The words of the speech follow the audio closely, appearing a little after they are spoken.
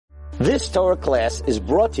This Torah class is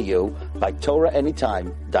brought to you by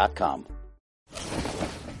TorahAnytime.com.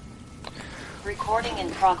 Recording in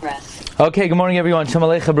progress. Okay, good morning everyone. Shalom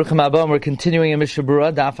Aleichem, Bruchim Abba. We're continuing in Mishnah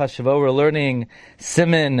Berura, Daf Hashavua. We're learning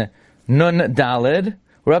Siman Nun Daled.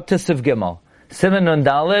 We're up to Siv Gimel. Siman Nun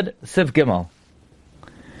Daled, Siv Gimel.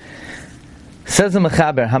 Says the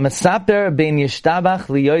Mechaber, Hamasaper ben Yishtabach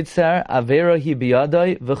li Yotzer avera hi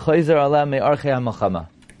biyadoi v'choizer ala me'archei hamachama.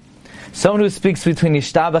 Someone who speaks between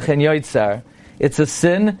Yishtabach and Yotzer, it's a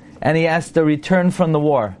sin, and he has to return from the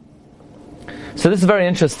war. So this is very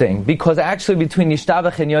interesting, because actually between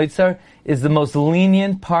Yishtabach and Yotzer is the most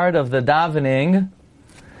lenient part of the davening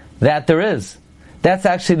that there is. That's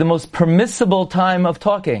actually the most permissible time of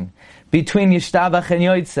talking, between Yishtabach and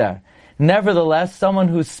Yotzer. Nevertheless, someone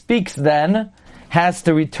who speaks then has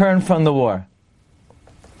to return from the war.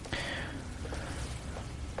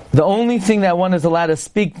 The only thing that one is allowed to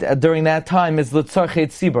speak during that time is l'tzarchei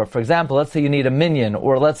tzibur. For example, let's say you need a minyan,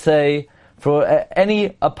 or let's say for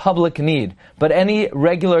a public need, but any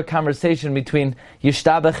regular conversation between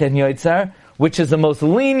Yishtabach and Yotzer, which is the most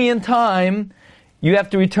lenient time, you have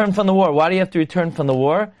to return from the war. Why do you have to return from the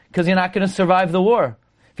war? Because you're not going to survive the war.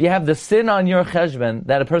 If you have the sin on your cheshbon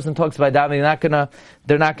that a person talks about davening,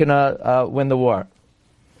 they're not gonna win the war.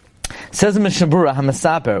 Says Mishnah Berura,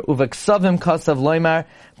 Hamasaper, Uveksavim Kasav Loimar,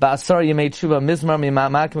 Ba'asar Yemei Tshuva Mizmar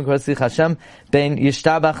Mima'amakim K'vasich Hashem, Ben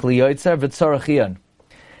Yishtabach Liyoitzer V'Tzarachion.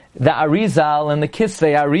 The Arizal and the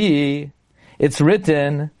Kisvei Ari, it's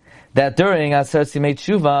written that during Asar Yemei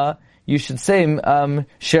Tshuva, you should say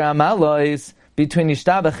Shir Amalois between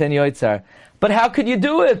Yishtabach and Yotzer. But how could you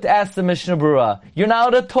do it? Asked the Mishnah Berura. You're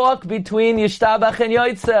not allowed to talk between Yishtabach and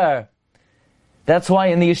Yotzer. That's why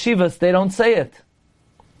in the yeshivas they don't say it.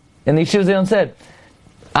 In the yeshivas they don't say it.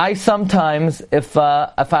 I sometimes,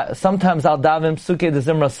 sometimes I'll daven Psukei de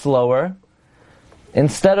Zimra slower,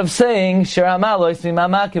 instead of saying Shir Amalois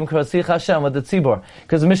Mimamakim Krosich Hashem with the tzibur,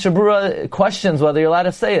 because the Mishnah Berura questions whether you're allowed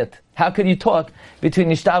to say it. How could you talk between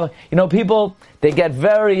Yishtabach? You know, people, they get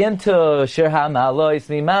very into Shir Hamalois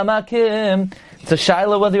Mimamakim. It's a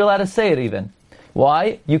shaila whether you're allowed to say it even.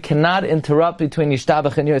 Why? You cannot interrupt between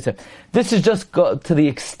Yishtabach and Yotzer. This is just to the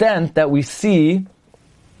extent that we see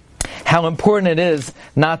how important it is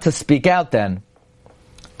not to speak out then.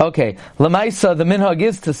 Okay, Lamaisa, the minhag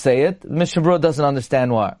is to say it. Mishnah Berura doesn't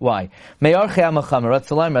understand why. Me'archei hamachama,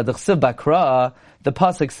 Ratzalaim, Radachsiv Bakra, the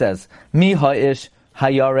pasuk says, Mi ha'ish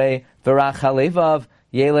hayare v'rach halevav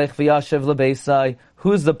yelech v'yashev lebeisai.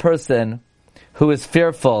 Who's the person who is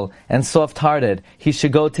fearful and soft-hearted? He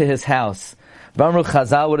should go to his house. B'amru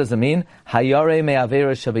Chazal, what does it mean? Hayare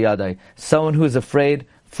me'avera shabiyadai. Someone who is afraid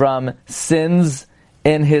from sins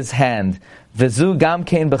in his hand. V'zu gam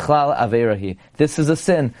kein b'chlal averahi. This is a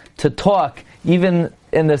sin, to talk even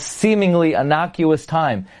in the seemingly innocuous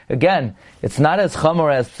time. Again, it's not as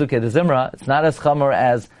chamor as Psukei de Zimra, it's not as chamor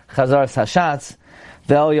as Chazar Sashatz.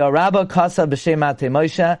 Ve'el yarabba kasa b'shem matei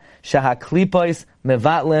Moshe shehaklipois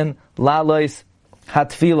mevatlin lalois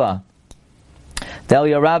hatfila. The El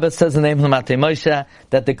Yarabba says in the name of Matei Moshe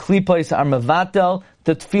that the klipois are mevatel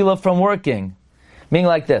the tefillah from working. Meaning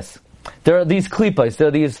like this. There are these klipois, there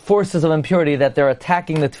are these forces of impurity that they're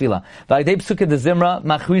attacking the tefillah.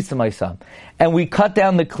 And we cut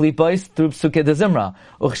down the klipois through Psukei de Zimra.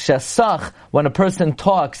 When a person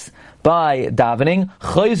talks by davening,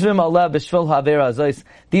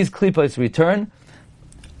 these klipois return.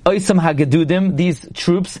 Oisam Hagadudim, these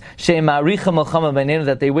troops,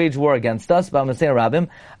 that they wage war against us,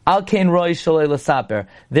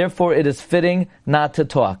 therefore it is fitting not to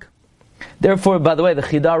talk. Therefore, by the way, the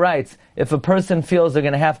Chida writes, if a person feels they're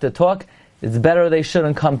going to have to talk, it's better they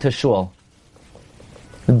shouldn't come to shul.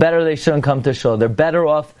 It's better they shouldn't come to shul. They're better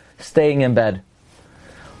off staying in bed.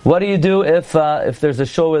 What do you do if there's a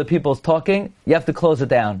shul where the people's talking? You have to close it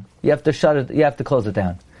down. You have to shut it. You have to close it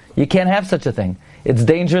down. You can't have such a thing. It's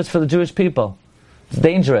dangerous for the Jewish people. It's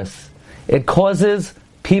dangerous. It causes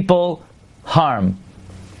people harm.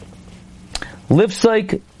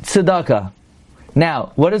 Lifsoik tzedakah.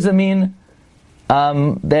 Now, what does it mean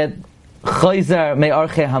that chayzer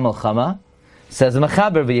me'archei hamelchama? Says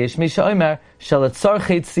Mechaber v'yesh mi she'omer shel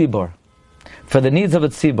tzarchei tzibur, for the needs of a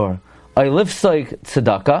tzibur. I lifsoik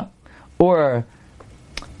tzedakah, or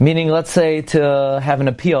meaning, let's say, to have an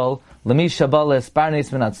appeal. Let's say an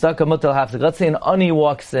ani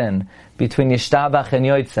walks in between Yishtabach and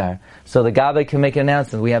Yotzer, so the Gabbai can make an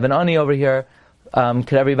announcement. We have an ani over here.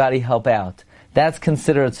 Could everybody help out? that's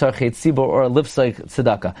considered tzarchei tzibur or a lifsoi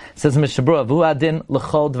tzedakah. Says Mishabura, v'hu adin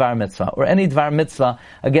l'chol dvar mitzvah, or any dvar mitzvah.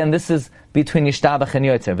 Again, this is between Yishtabach and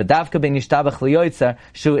Yotzer. V'davka ben Yishtabach liYotzer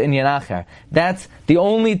shu inyan acher. That's the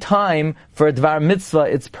only time for a dvar mitzvah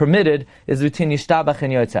it's permitted is between Yishtabach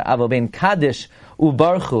and Yotzer. Aval ben Kaddish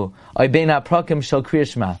u'barchu oy ben haprakim shel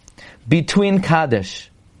kriyashma. Between Kaddish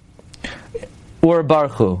or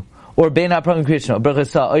barchu or ben haprakim kriyashma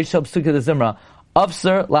berisa oy shel psuka de zimra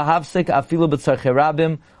afser lahavsik afilu b'tzarchei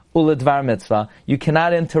rabim u'ledvar mitzvah. You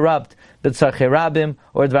cannot interrupt b'tzarchei rabim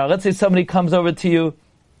or dvar. Let's say somebody comes over to you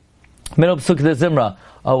middle psuk de zimra.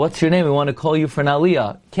 Oh, what's your name? We want to call you for an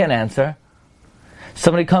aliyah. Can't answer.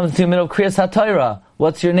 Somebody comes to you middle kriyas haTorah.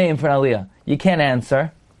 What's your name for an aliyah? You can't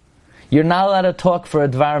answer. You're not allowed to talk for a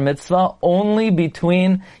dvar mitzvah only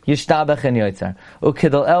between Yishtabach and Yotzer.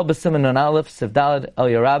 Ukidal el b'siman nun aleph sivdalad el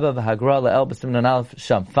yarabah v'hagra el b'siman nun aleph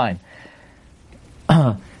sham. Fine.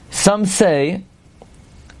 Some say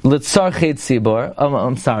litzarchei tzibor.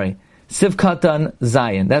 I'm sorry. Sivkatan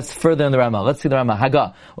Zayin. That's further in the Ramah. Let's see the Ramah.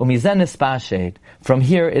 Haga. Umizen ispashed. From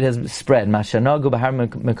here it has spread. Mashanagu bahar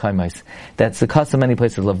mekaymais. That's the custom many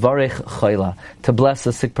places. Lavarech chayla. To bless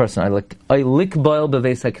a sick person. Oilik boil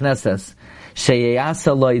beveis hakneses.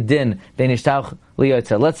 Sheyasa loydin benishtach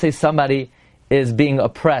liyotzer. Let's say somebody is being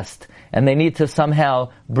oppressed and they need to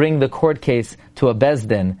somehow bring the court case to a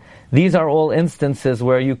bezdin. These are all instances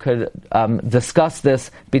where you could discuss this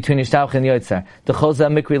between Yishtabach and Yotzer. The choza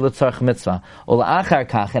mikri l'tzarch mitzvah. Ol achar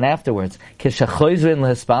kach, and afterwards, kishachoizrin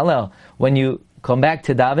lehispalel, when you come back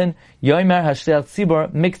to daven, yoimer hashtel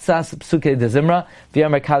tzibor miktsas psukei de zimra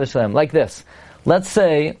v'yomer kaddish lehem. Like this. Let's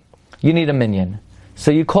say you need a minyan.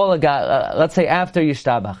 So you call a guy, let's say after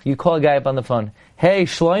Yishtabach, you call a guy up on the phone. Hey,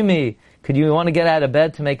 Shloimi, you want to get out of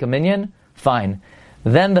bed to make a minyan? Fine.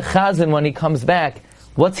 Then the chazan, when he comes back,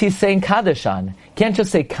 what's he saying Kaddish on? Can't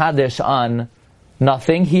just say Kaddish on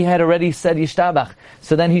nothing. He had already said Yishtabach.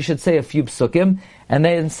 So then he should say a few psukim, and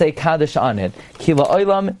then say Kaddish on it. Ki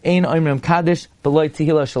la'olam ein omrim Kaddish b'loi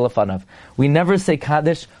tehila shalafanav. We never say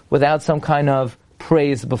Kaddish without some kind of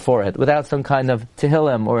praise before it, without some kind of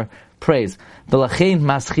tehillim or praise. V'lachein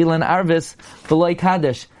maschilan arvis b'loi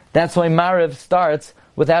Kaddish. That's why Mariv starts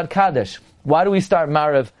without Kaddish. Why do we start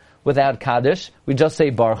Mariv without Kaddish? We just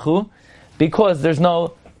say Baruchu. Because there's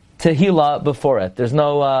no tehillah before it. There's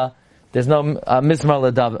no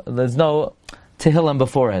mizmar ladav. There's no tehillah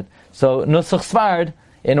before it. So nusach svard,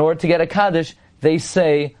 in order to get a kaddish, they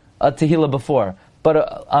say a tehillah before.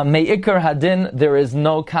 But me'ikar hadin, there is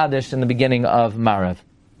no kaddish in the beginning of Marav.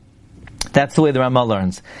 That's the way the Ramah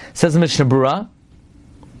learns. Says Mishna Berura,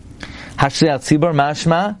 Hashliat tzibor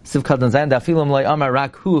mashma sivkatan zayin dafilum loy amar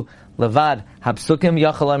rak hu levad hapsukim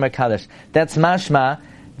yachal amar kaddish. That's mashma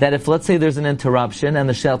that if, let's say, there's an interruption and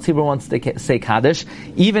the Shel Tzibur wants to say Kaddish,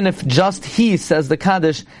 even if just he says the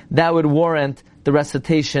Kaddish, that would warrant the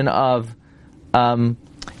recitation of,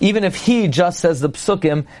 even if he just says the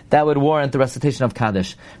Psukim, that would warrant the recitation of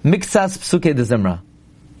Kaddish. Miksas Psuke de Zimra.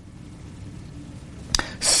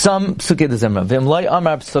 Some Psuke de Zimra. Vim loy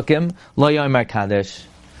amar Psukim, loy amar Kaddish.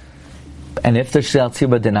 And if the Shel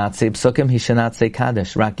Tzibur did not say Psukim, he should not say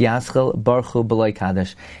Kaddish. Rak Yaschel Baruchu B'loi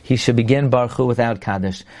Kaddish. He should begin Baruchu without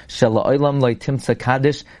Kaddish. Shel Olam Loi Timtza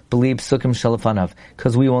Kaddish B'li Psukim Shalafanav.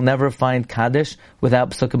 Because we will never find Kaddish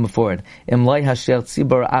without Psukim before it. Im Loi HaShel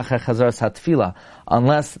Tzibur Achar Chazaras HaTfila.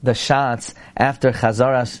 Unless the shots after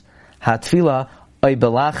Chazaras HaTfila Oy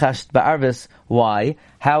Belachash Ba'arvis. Why?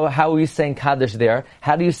 How are we saying Kaddish there?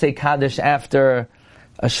 How do you say Kaddish after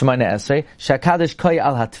Shemona Esrei? Shakadish koy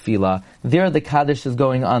al hatfila. There the Kaddish is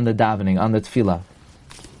going on the davening, on the tefillah.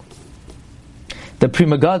 The Pri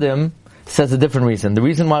Megadim says a different reason. The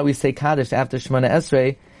reason why we say Kaddish after Shemona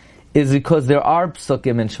Esrei is because there are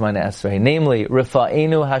psukim in Shemona Esrei, namely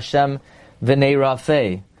Rifa'enu Hashem v'nei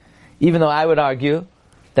Rafei. Even though I would argue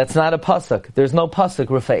that's not a pasuk. There's no pasuk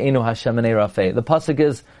Rifa'enu Hashem v'nei Rafei. The pasuk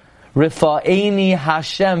is Rifa'eni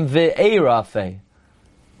Hashem v'ei Rafei.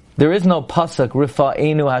 There is no pasuk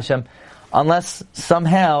Rifa'enu Hashem, unless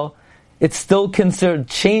somehow it's still considered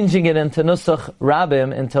changing it into Nusach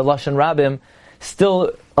Rabim, into Lashon Rabim,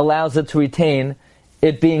 still allows it to retain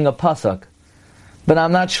it being a pasuk. But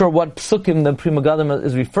I'm not sure what psukim the Pri Megadim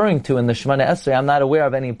is referring to in the Shemona Esrei. I'm not aware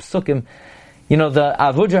of any psukim. You know, the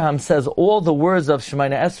Avudraham says all the words of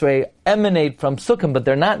Shemona Esrei emanate from psukim, but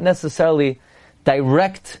they're not necessarily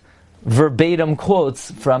direct verbatim quotes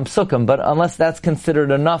from psukim, but unless that's considered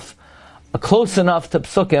enough, close enough to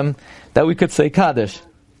psukim, that we could say Kaddish.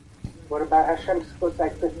 What about Hashem's quote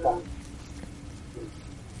like this one?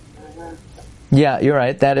 Yeah, you're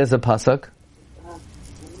right, that is a pasuk.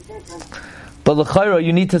 But l'chayra,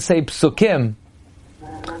 you need to say psukim.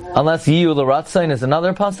 Unless Yiyu L'Ratzain is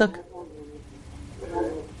another pasuk.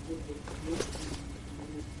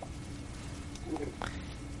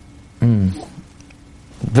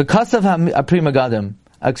 V'kasav Pri Magadim.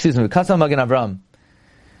 V'kasav Magen Avram.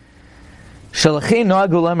 Shalachei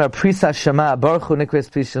noagu lamer prisa shema baruch hu nikres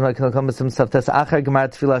prisa shema k'lakom b'sim savtes achar gemar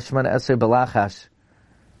tefillah shemana esrei balachash.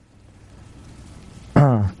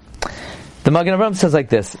 The Magen Avram says like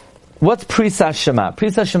this. What's prisa shema?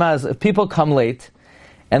 Prisa shema is if people come late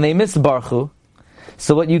and they miss baruch hu.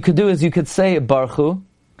 So what you could do is you could say baruch hu,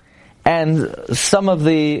 and some of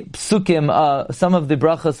the psukim, some of the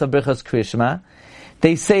brachos of Birchas Kriya Shema,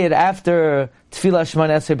 they say it after tefillah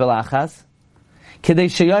shemana esrei balachas.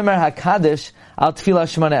 Kaddish sheyomer ha-Kaddish al tefillah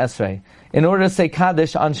shemana esrei. In order to say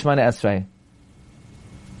Kaddish on shemana esrei.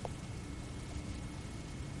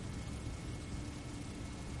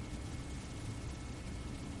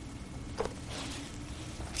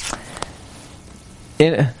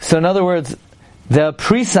 So in other words, the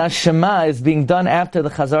Prisa Shema is being done after the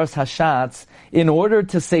Chazaras Hashatz in order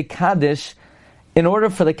to say Kaddish, in order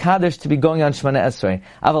for the Kaddish to be going on Shemana Esrei.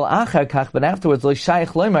 Aval achar kach, but afterwards, lo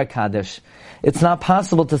shayich loymar Kaddish. It's not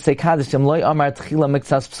possible to say Kaddish loy amar tchila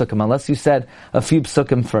mixas psukim, unless you said a few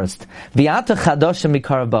psukim first. V'ata chadoshim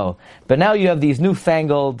mikarabo. But now you have these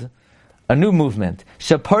newfangled, a new movement.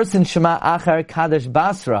 Sheparsin Shema achar Kaddish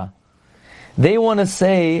basra. They want to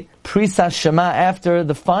say Prisa Shema after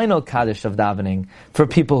the final Kaddish of davening for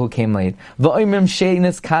people who came late. V'oimrim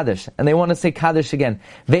she'enis Kaddish, and they want to say Kaddish again.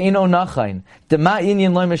 Ve'ino nachain dema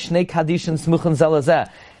inyan loyma shnei Kaddishim smuchim zelazeh.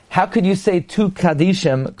 How could you say two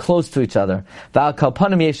Kaddishim close to each other? V'al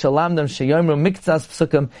kalpanim yeshalamdam she'yomru miktzas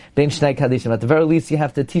psukim bein shnei Kaddishim. At the very least, you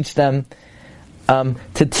have to teach them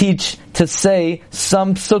to say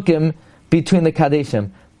some psukim between the Kaddishim.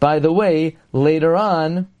 By the way, later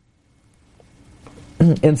on,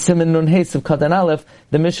 in Siman Nun Hes of Katan Aleph,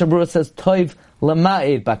 the Mishnah Berura says Toiv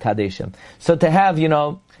Lama'ed B'Kaddishim. So to have,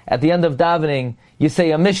 at the end of davening, you say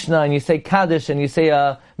a Mishna and you say Kaddish and you say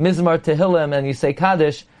a Mizmar Tehillim and you say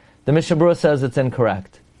Kaddish, the Mishnah Berura says it's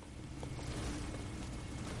incorrect.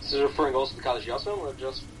 This is referring also to Kaddish Yasam or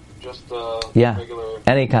just regular?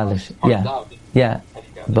 Any Kaddish. Yeah,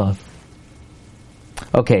 both.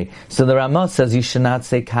 Okay, so the Ramah says you should not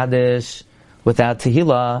say Kaddish without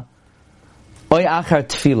Tehillah. Oy achar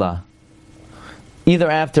tefillah, either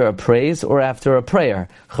after a praise or after a prayer.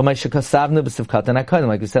 Like we said in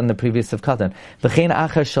the previous Sivkatan.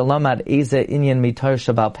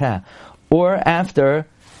 Or after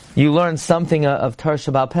you learn something of Tar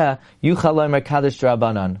Shabbat Peh, Yuchal Lomer Kaddish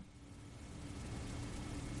D'Rabbanan.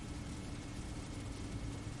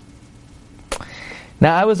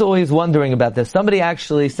 Now I was always wondering about this. Somebody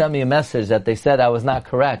actually sent me a message that they said I was not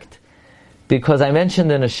correct, because I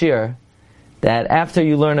mentioned in a shir that after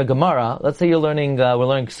you learn a Gemara, let's say we're learning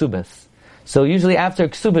Ksubas. So usually after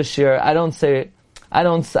Ksubas shir, I don't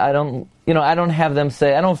have them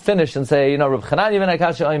say, I don't finish and say, Reb Chananya ben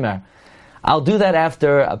Akasha Omer. I'll do that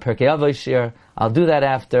after a Perkei Avos shir. I'll do that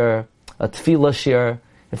after a Tefillah shir.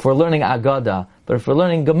 If we're learning Agada, but if we're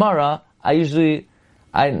learning Gemara, I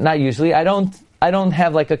don't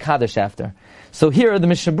have like a Kaddish after. So here the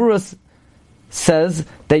Mishnah Berura says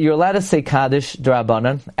that you're allowed to say Kaddish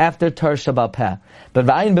D'Rabbanan after Tar Shabbat Peh. But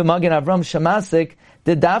V'ayin b'Magen Avram Shemasik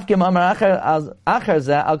the Davkim Amar Achar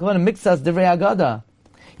Zeh Al Kavan Mixas Divrei Agada.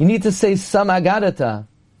 You need to say some Agadata.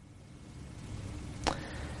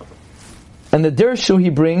 And the Dirshu he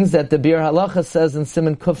brings that the Bir Halacha says in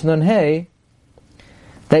Siman Kuf Nun Hey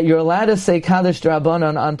that you're allowed to say Kaddish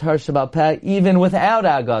D'Rabbanan on Tar Shabbat Peh even without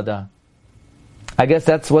Agada. I guess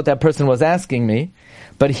that's what that person was asking me.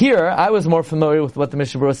 But here, I was more familiar with what the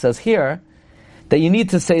Mishnah Berura says here, that you need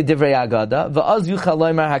to say Divrei Agada, v'az yuchal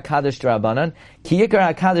loymar HaKaddish D'Rabbanan, ki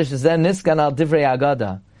yikar HaKaddish zen niskan al Divrei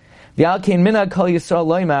Agada. V'al kein minhag kol Yisrael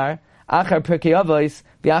loymar, achar Pirkei Avos,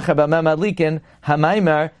 v'achar b'mem adlikin,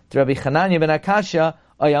 ha'maymar, d'Rabbi Chananya ben Akasha,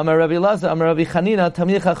 oy amar Rabbi Laza, amar Rabbi Chanina,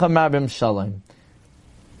 tamid chacham marbim shalom.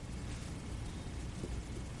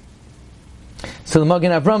 So the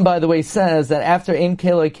Magen Avram, by the way, says that after Ein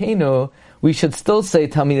Keloi Kenu, we should still say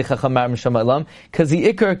Talmidei Chacham Marbim Shalom, because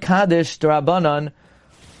the Iker Kaddish D'Rabbanan,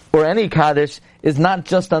 or any Kaddish, is not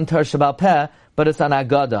just on Tar Shabbat Peh, but it's on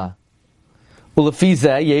Agada. Ulefi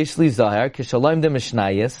zeh yesh li zahar kishalom de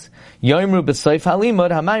mishnayis yoimru b'soif halimud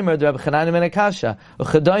hamaymer d'Rabbi Chananya ben Akasha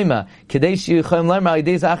u'chadoyma k'dei sheyuchayim le'mar al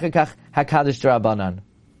yidei zachar kach HaKaddish D'Rabbanan.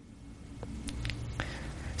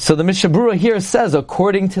 So the Mishnah Berura here says,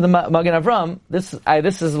 according to the Magen Avram, this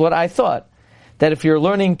is what I thought, that if you're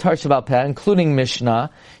learning Tar Shabbat Peh, including Mishnah,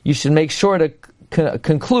 you should make sure to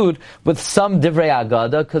conclude with some Divrei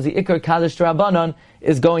Agada, because the Iker Kaddish D'Rabbanan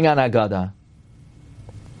is going on Agada.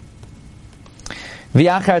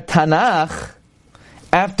 V'achar Tanakh,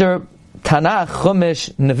 after Tanakh,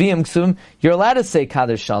 Chumash, Nevi'im, Ksum, you're allowed to say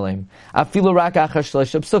Kaddish Shalom. Afilu rak achar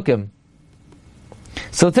shlosh psukim.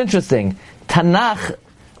 So it's interesting. Tanakh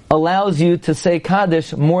allows you to say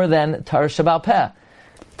Kaddish more than Tar Shabal Peh.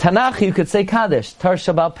 Tanakh, you could say Kaddish. Tar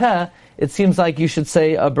Shabal Peh, it seems like you should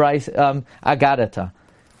say Agadata.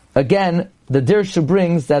 Again, the Dirsha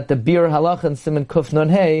brings that the Bir Halach and Siman Kuf Nun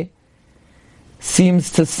Hey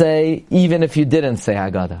seems to say even if you didn't say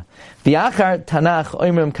Haggadah. V'achar Tanakh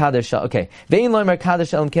oimrim Kaddish. Okay. Ve'in loimer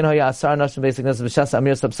Kaddish elam ken hoya asar nashim basic nes v'shas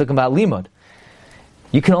amir subsukim ba'limud.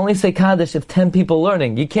 You can only say Kaddish if 10 people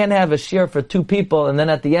learning. You can't have a shir for 2 people and then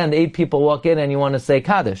at the end 8 people walk in and you want to say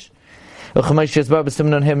Kaddish. But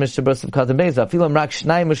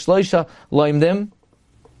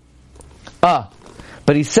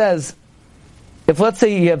he says, if let's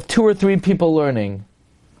say you have 2 or 3 people learning,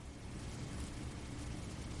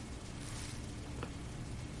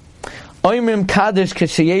 Oimrim Kaddish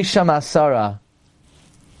k'sheyesham asara.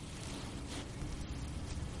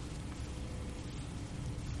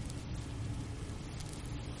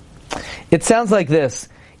 It sounds like this.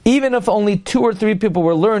 Even if only 2 or 3 people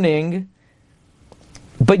were learning,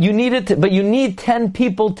 but you need 10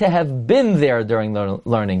 people to have been there during the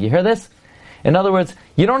learning. You hear this? In other words,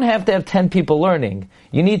 you don't have to have 10 people learning.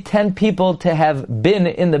 You need 10 people to have been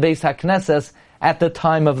in the Beis HaKnesses at the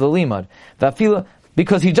time of the limud.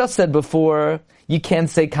 Because he just said before, you can't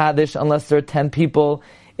say Kaddish unless there are 10 people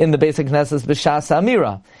in the Beis HaKnesses b'shas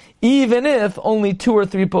amira, even if only 2 or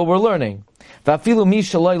 3 people were learning. V'afilu mi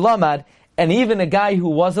shaloi lamad, and even a guy who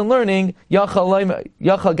wasn't learning,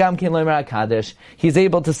 yachal gam ken loimer Kaddish, he's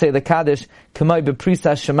able to say the Kaddish, k'may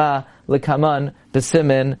b'prisa shema l'kaman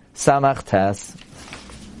b'simin samach tes.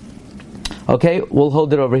 Okay, we'll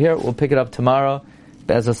hold it over here. We'll pick it up tomorrow.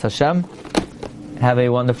 Be'ezus Hashem. Have a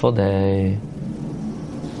wonderful day.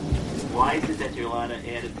 Why is it that you're allowed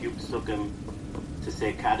to add a few psukim to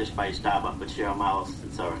say Kaddish by Yishtabach, but Shir Amalos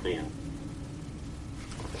and Tzarachian?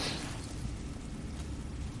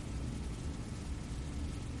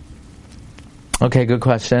 Okay, good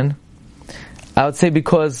question. I would say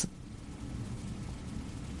because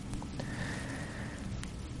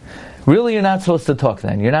really you're not supposed to talk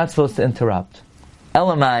then. You're not supposed to interrupt.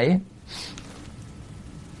 Elamai,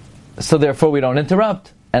 so therefore we don't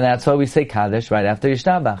interrupt. And that's why we say Kaddish right after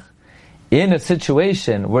Yishtabach. In a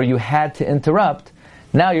situation where you had to interrupt,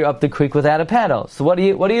 now you're up the creek without a paddle. So what do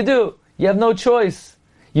you do? You have no choice.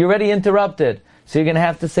 You already interrupted. So you're going to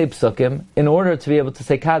have to say psukim in order to be able to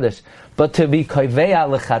say Kaddish. But to be koiveya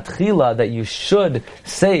lechatchila, that you should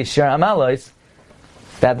say Shir Amalos,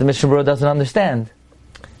 that the Mishnah Berura doesn't understand.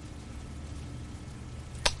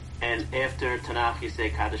 And after Tanakh you say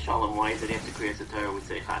Kaddish Shalom. Why is it after Kriyas HaTorah we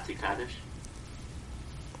say Chatzi Kaddish?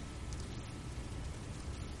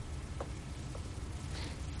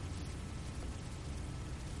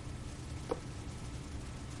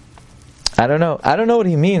 I don't know what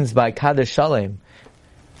he means by Kaddish Shalom.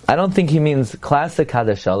 I don't think he means classic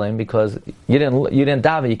Kaddish Shalom because you didn't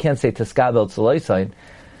daven. You can't say Teskabel Tzoloisain.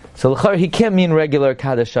 So l'char he can't mean regular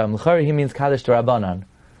Kaddish Shalom. L'char he means Kaddish D'Rabbanan.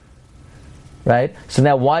 Right? So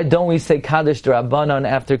now why don't we say Kaddish D'Rabbanan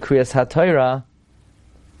after Kriyas HaTorah?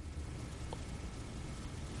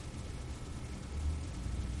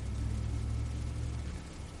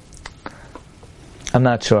 I'm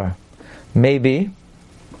not sure. Maybe.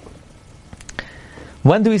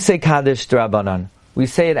 When do we say Kaddish D'Rabbanan? We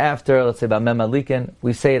say it after, let's say, Bamem Alikin.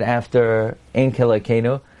 We say it after Ein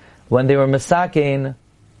Kelekenu, when they were Mesakein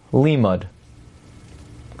Limud.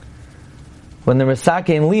 When they're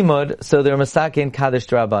Mesakein Limud, so they're Mesakein Kaddish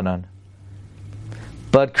D'Rabbanan.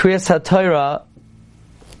 But Kriyas HaTorah,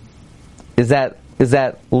 is that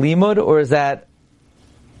Limud or is that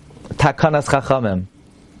Takanas Chachamim?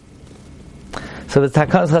 So if it's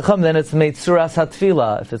Takanas Chachamim, then it's Meitzuras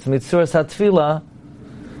HaTfilah. If it's Meitzuras HaTfilah,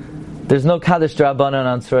 there's no Kaddish D'Rabbanan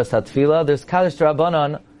on Suras HaTfilah. There's Kaddish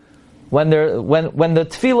D'Rabbanan when the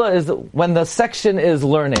Tfilah is, when the section is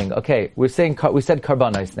learning. Okay, we said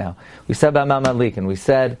Karbanos now. We said Bamam Adlikin. We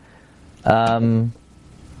said Ein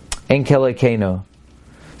Kelekenu.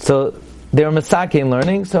 So they're Masakin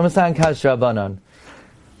learning, so Masakin Kaddish D'Rabbanan.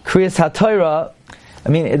 Kriyas HaTorah, I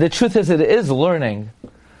mean, the truth is it is learning,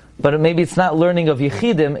 but maybe it's not learning of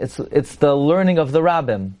Yechidim, it's the learning of the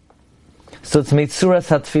Rabbim. So it's Meitzuras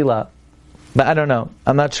HaTfilah. But I don't know.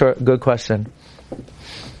 I'm not sure. Good question.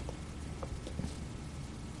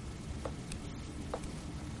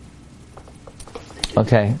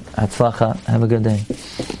 Okay. Hatzlacha. Have a good day.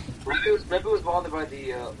 Rebbe was bothered by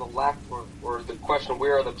the lack or the question,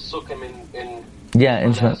 where are the psukim in yeah,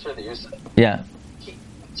 in that you said? yeah.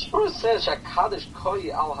 Berura says Kaddish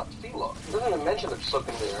koi al hatfila. He doesn't even mention the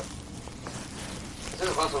psukim there. He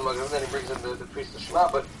says then he brings in the priest of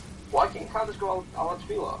Shema, but why can't Kaddish go al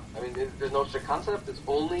hatfila? I mean, there's no such concept. It's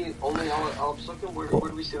only al psukim. Where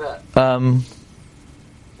do we see that? And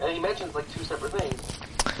he mentions like two separate things.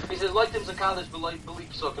 He says like Tim's a Kaddish, but like believe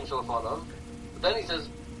psukim shalafanav. But then he says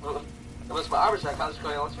unless ma'avish Kaddish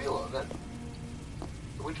koi al hatfila.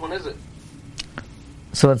 Which one is it?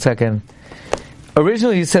 So 1 second.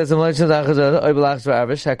 Originally he says, right,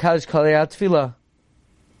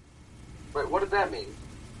 what did that mean?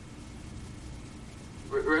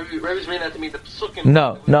 Rebbe's reading that to mean the psukim.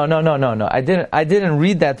 No. I didn't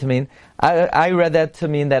read that to mean. I read that to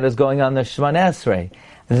mean that is going on the Shemana Esrei.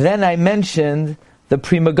 Then I mentioned the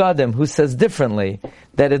Pri Megadim, who says differently,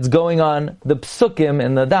 that it's going on the psukim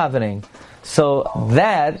in the davening. So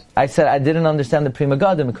that, I said I didn't understand the Pri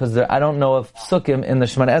Megadim because I don't know of psukim in the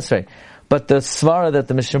Shemana Esrei. But the svara that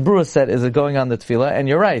the Mishnah Berura said is it going on the tefillah, and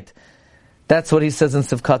you're right. That's what he says in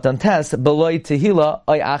Sivkatan Tes, Beloi tehila,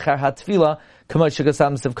 oy achar ha-tefillah, k'moi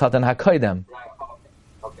shegasam Sivkatan ha-koidem. Right,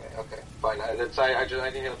 okay, fine. I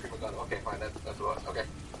didn't hear the Pri Megadim. Okay, fine, that's what it was. Okay,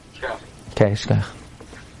 shkach. Okay, shkach.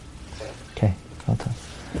 Okay,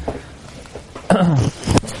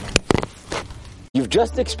 You've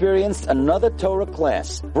just experienced another Torah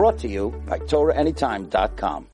class brought to you by TorahAnytime.com.